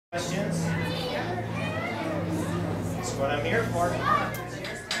Questions? That's what I'm here for.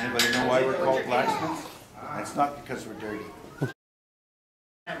 Anybody know why we're called blacksmiths? It's not because we're dirty.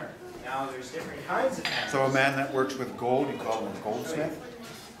 Hammer. Now there's different kinds of hammers. So a man that works with gold, you call him a goldsmith.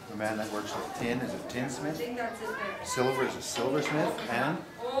 A man that works with tin is a tinsmith. Silver is a silversmith. And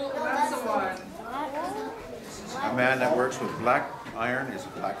a man that works with black iron is a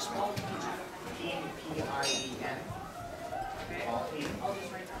blacksmith. P-I-E-N. All P.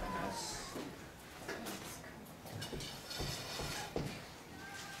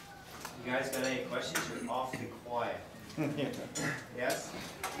 You guys got any questions? You're awfully quiet. Yes?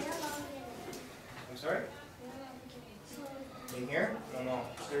 I'm sorry? In here? No.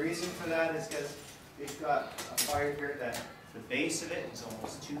 The reason for that is because we've got a fire here that the base of it is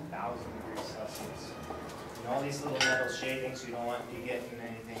almost 2,000 degrees Celsius. And all these little metal shavings, you don't want you getting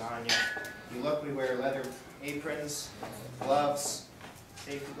anything on you. You look, we wear leather aprons, gloves,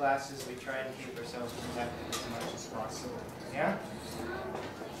 safety glasses. We try and keep ourselves protected as much as possible. Yeah?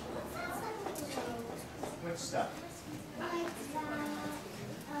 Which stuff?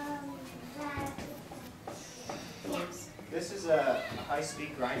 This is a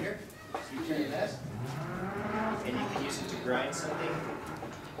high-speed grinder. So you turn this, and you can use it to grind something.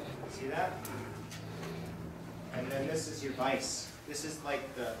 See that? And then this is your vise. This is like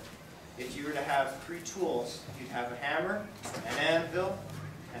the, if you were to have 3 tools, you'd have a hammer, an anvil,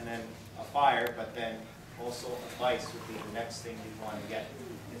 and then a fire, but then also a vise would be the next thing you'd want to get.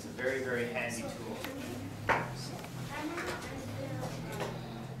 It's a very, very handy tool.